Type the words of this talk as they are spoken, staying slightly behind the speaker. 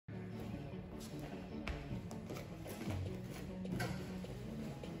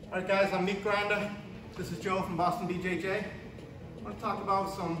Alright guys, I'm Meat Grinder. This is Joe from Boston BJJ. I want to talk about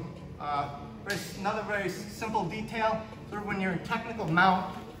some another very simple detail. Sort of when you're in technical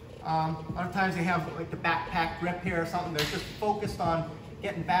mount, a lot of times they have like the backpack grip here or something. They're just focused on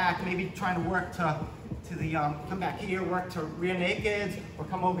getting back, maybe trying to work to the come back here, work to rear nakeds, or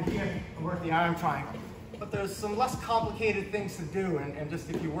come over here and work the arm triangle. But there's some less complicated things to do, and just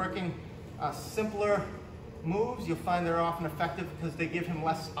if you're working simpler moves, you'll find they're often effective because they give him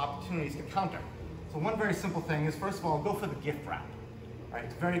less opportunities to counter. So one very simple thing is, first of all, go for the gift wrap. Right?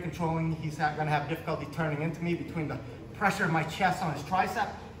 It's very controlling. He's going to have difficulty turning into me between the pressure of my chest on his tricep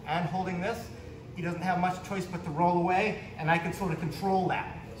and holding this. He doesn't have much choice but to roll away, and I can sort of control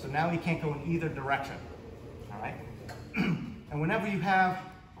that. So now he can't go in either direction. All right? And whenever you have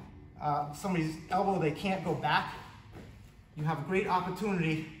somebody's elbow, they can't go back, you have a great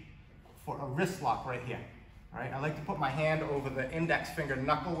opportunity for a wrist lock right here. All right? I like to put my hand over the index finger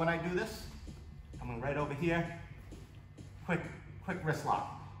knuckle when I do this. Coming right over here. Quick wrist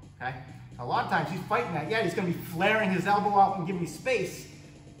lock. Okay? A lot of times he's fighting that. Yeah, he's going to be flaring his elbow out and giving me space.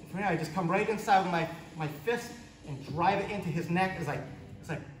 For me, I just come right inside with my fist and drive it into his neck as I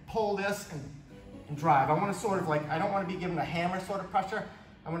pull this and drive. I want to sort of like, I don't want to be given a hammer sort of pressure.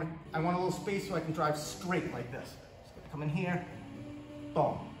 I want a little space so I can drive straight like this. Just come in here, boom.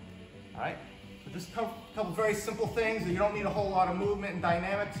 All right? So just a couple very simple things. You don't need a whole lot of movement and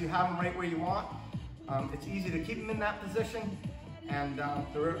dynamics. You have them right where you want. It's easy to keep them in that position, and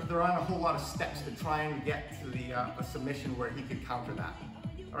there aren't a whole lot of steps to try and get to a submission where he could counter that.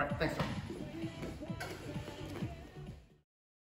 All right, thanks, John.